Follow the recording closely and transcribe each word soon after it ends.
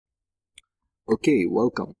Okay,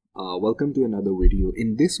 welcome to another video.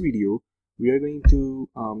 In this video, we are going to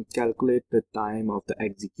calculate the time of the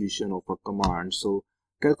execution of a command. So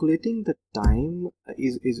calculating the time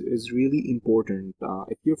is really important.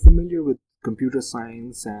 If you're familiar with computer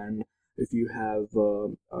science and if you have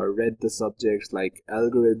read the subjects like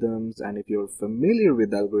algorithms, and if you're familiar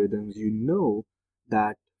with algorithms, you know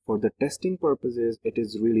that for the testing purposes, it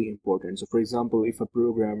is really important. So for example, if a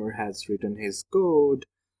programmer has written his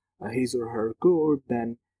or her code,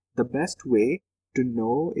 then the best way to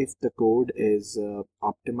know if the code is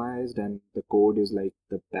optimized and the code is like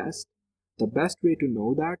the best way to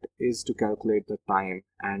know that is to calculate the time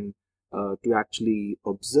and to actually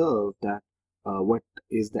observe that what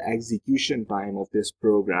is the execution time of this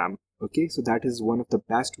program. Okay, so that is one of the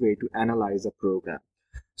best way to analyze a program.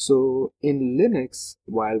 So in Linux,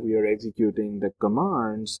 while we are executing the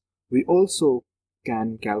commands, we also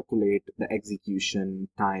can calculate the execution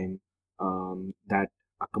time that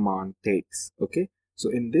a command takes. Okay,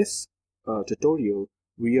 so in this tutorial,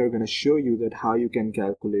 we are going to show you that how you can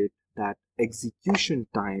calculate that execution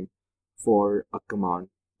time for a command.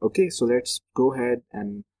 Okay, so let's go ahead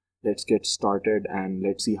and let's get started and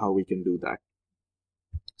let's see how we can do that.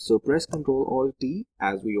 So press Ctrl Alt T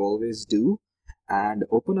as we always do and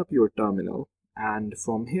open up your terminal, and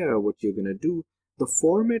from here what you're gonna do, the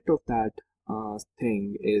format of that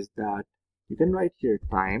thing is that you can write here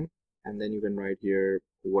time and then you can write here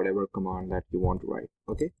whatever command that you want to write.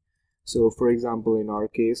 Okay, so for example, in our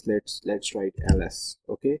case, let's write ls.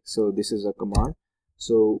 Okay, so this is a command.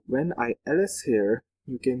 So when I ls here,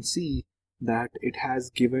 you can see that it has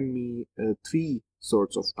given me three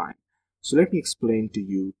sorts of time. So let me explain to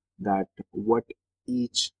you that what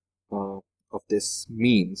each of this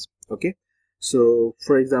means. Okay, so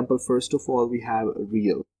for example, first of all, we have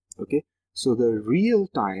real. Okay, so the real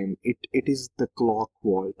time, it is the clock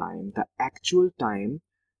wall time, the actual time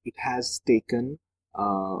it has taken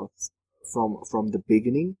from the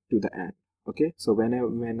beginning to the end. Okay, so when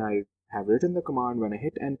I have written the command, when I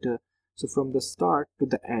hit enter, so from the start to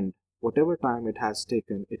the end, whatever time it has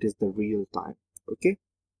taken, it is the real time. Okay,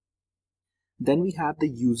 then we have the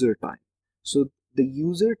user time. So the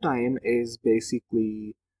user time is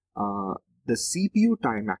basically uh, the CPU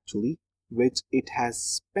time actually, which it has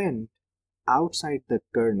spent outside the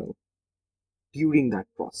kernel during that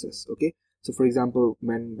process. Okay, so for example,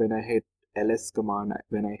 when I hit ls command,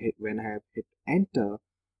 when I have hit enter,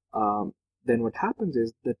 then what happens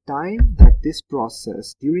is the time that this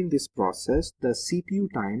process, during this process, the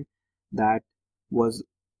CPU time that was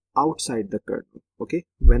outside the kernel. Okay,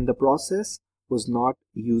 when the process was not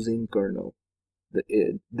using kernel,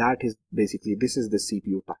 that is basically, this is the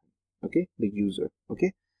CPU time. Okay, the user.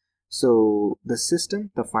 Okay, so the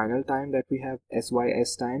system, the final time that we have,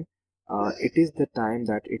 sys time, it is the time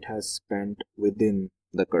that it has spent within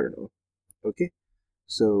the kernel. Okay,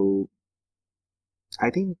 so I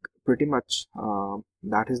think pretty much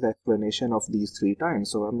that is the explanation of these three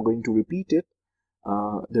times. So I'm going to repeat it.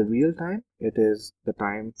 The real time, it is the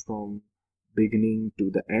time from beginning to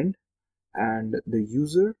the end, and the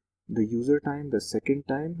user time, the second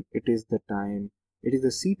time, it is the time, it is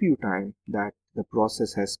the CPU time that the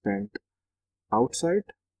process has spent outside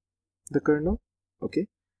the kernel. Okay,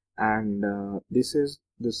 and this is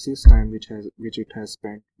the sys time which it has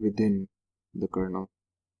spent within the kernel.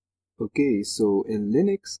 Okay, so in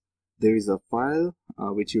Linux there is a file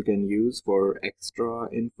which you can use for extra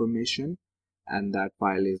information, and that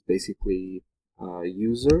file is basically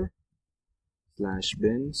user slash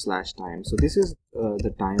bin slash time. So this is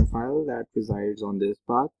the time file that resides on this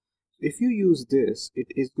path. If you use this, it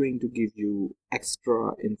is going to give you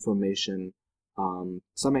extra information,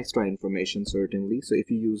 some extra information certainly. So if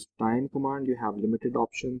you use time command, you have limited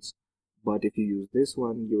options, but if you use this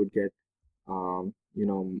one, you would get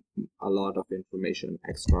a lot of information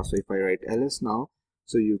extra. So if I write ls now,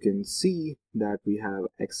 so you can see that we have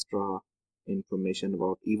extra information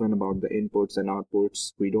about even about the inputs and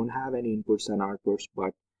outputs. We don't have any inputs and outputs,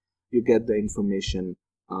 but you get the information.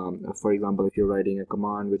 For example, if you're writing a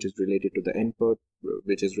command which is related to the input,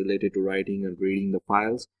 which is related to writing and reading the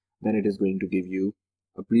files, then it is going to give you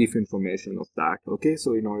a brief information of that. Okay,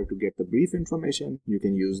 so in order to get the brief information, you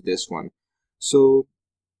can use this one. So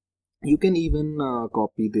you can even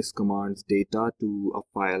copy this command's data to a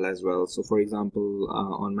file as well. So for example,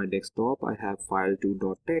 on my desktop, I have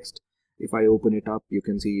file2.txt. If I open it up, you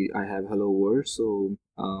can see I have hello world. So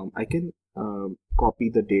I can copy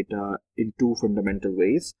the data in two fundamental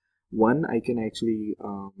ways. One, I can actually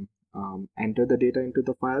enter the data into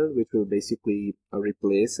the file, which will basically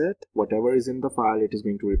replace it. Whatever is in the file, it is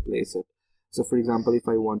going to replace it. So for example, if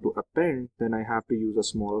I want to append, then I have to use a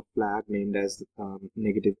small flag named as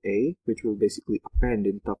 -a, which will basically append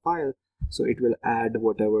in the file. So it will add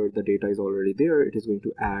whatever the data is already there, it is going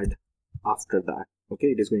to add after that.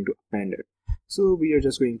 Okay, it is going to append it. So we are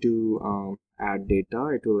just going to add data.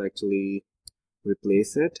 It will actually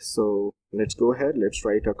replace it. So let's go ahead, let's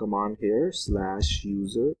write a command here,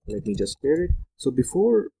 /user. Let me just clear it. So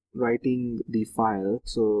before writing the file,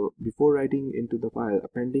 so before writing into the file,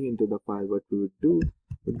 appending into the file, what we would do,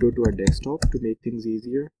 we'd go to our desktop to make things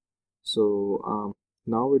easier. So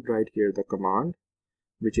now we'd write here the command,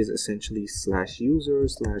 which is essentially /user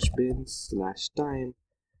 /bin/time,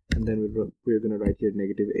 and then we're going to write here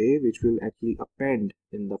 -a, which will actually append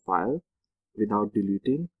in the file without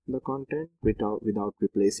deleting the content, without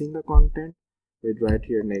replacing the content. We'd write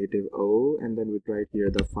here -o, and then we'd write here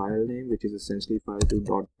the file name, which is essentially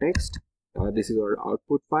file2.txt. This is our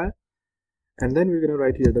output file, and then we're going to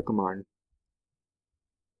write here the command.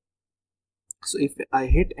 So if I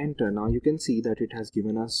hit enter, now you can see that it has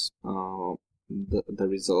given us the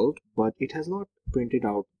result, but it has not printed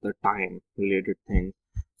out the time related thing.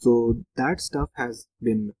 So that stuff has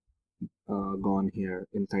been gone here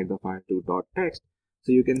inside the file2.txt.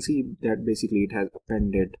 So you can see that basically it has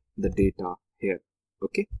appended the data here.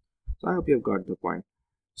 Okay, so I hope you have got the point.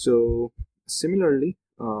 So similarly,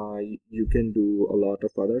 you can do a lot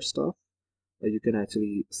of other stuff. You can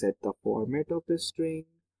actually set the format of the string.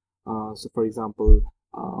 So for example,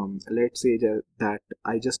 let's say that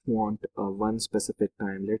I just want one specific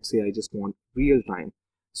time. Let's say I just want real time.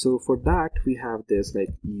 So for that we have this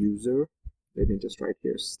like user. Let me just write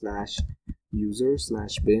here /user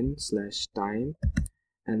 /bin/time,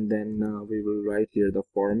 and then we will write here the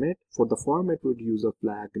format. For the format, we'd use a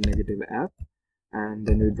flag -f, and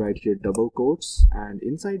then we'd write here double quotes, and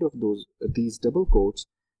inside of these double quotes,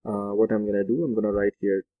 what I'm gonna do, I'm gonna write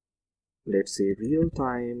here, let's say real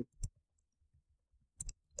time,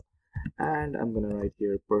 and I'm gonna write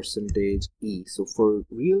here %e. So for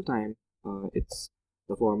real time,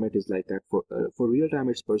 the format is like that. For real time,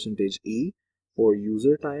 it's %e. For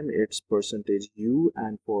user time, it's %u,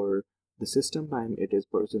 and for the system time, it is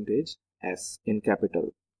 %s in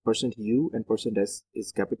capital. %u and %s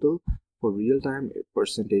is capital. For real time,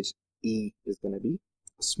 %e is gonna be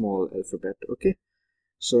a small alphabet. Okay.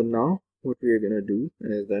 So now what we are gonna do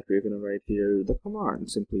is that we're gonna write here the command.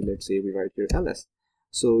 Simply, let's say we write here ls.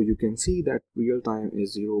 So you can see that real time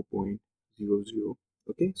is 0.00.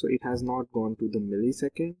 Okay, so it has not gone to the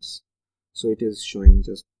milliseconds, so it is showing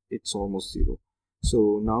just it's almost 0.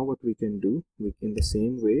 So now what we can do, in the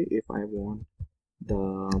same way, if I want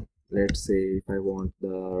the, let's say if I want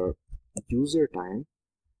the user time,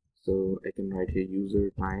 so I can write here user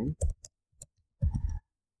time,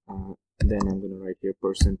 then I'm going to write here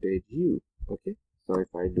 %u. Okay, so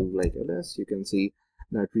if I do like ls, you can see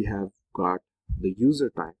that we have got the user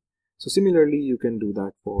time. So similarly, you can do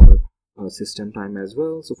that for system time as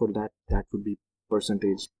well. So for that would be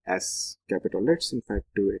 %s capital. Let's in fact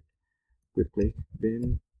do it quickly.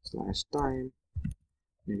 bin/time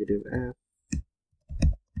 -f,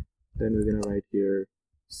 then we're gonna write here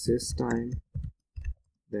systime,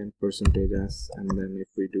 then %s, and then if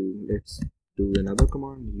we do, let's do another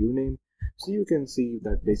command, uname. So you can see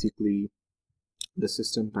that basically the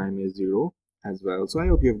system time is 0 as well. So I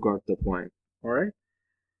hope you've got the point. All right,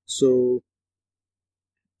 so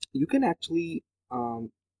you can actually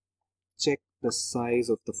check the size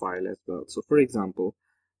of the file as well. So for example,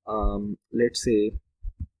 let's say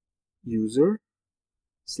user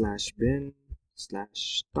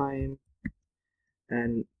 /bin/time,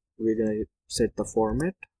 and we're gonna set the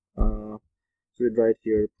format. So we'd write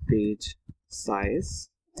here page size,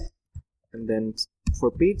 and then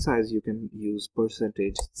for page size you can use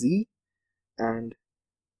 %z, and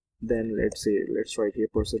then let's write here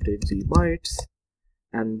 %z bytes,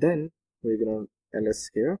 and then we're gonna ls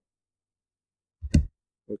here.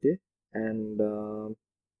 Okay, and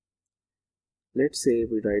let's say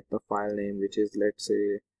we write the file name, which is, let's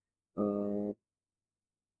say,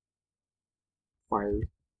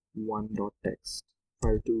 file1.txt,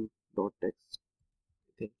 file2.txt.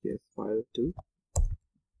 I think yes,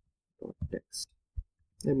 file2.txt.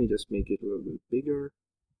 Let me just make it a little bit bigger.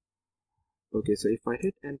 Okay, so if I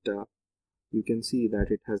hit enter, you can see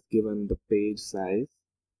that it has given the page size,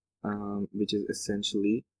 which is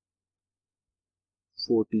essentially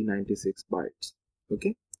 4096 bytes.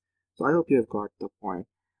 Okay, so I hope you have got the point.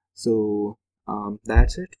 So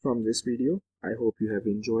that's it from this video. I hope you have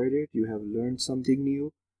enjoyed it, you have learned something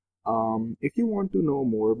new. If you want to know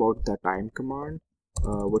more about the time command,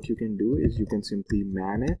 what you can do is you can simply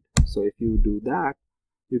man it. So if you do that,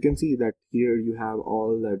 you can see that here you have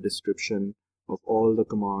all the description of all the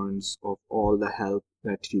commands, of all the help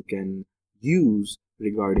that you can use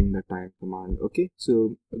regarding the time command. Okay,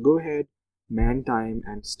 so go ahead, man time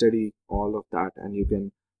and study all of that, and you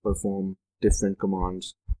can perform different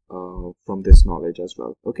commands from this knowledge as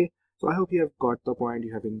well. Okay, so I hope you have got the point,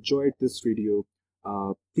 you have enjoyed this video.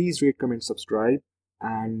 Please rate, comment, subscribe,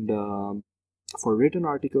 and for written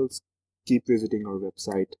articles, keep visiting our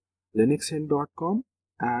website linuxhint.com,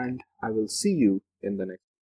 and I will see you in the next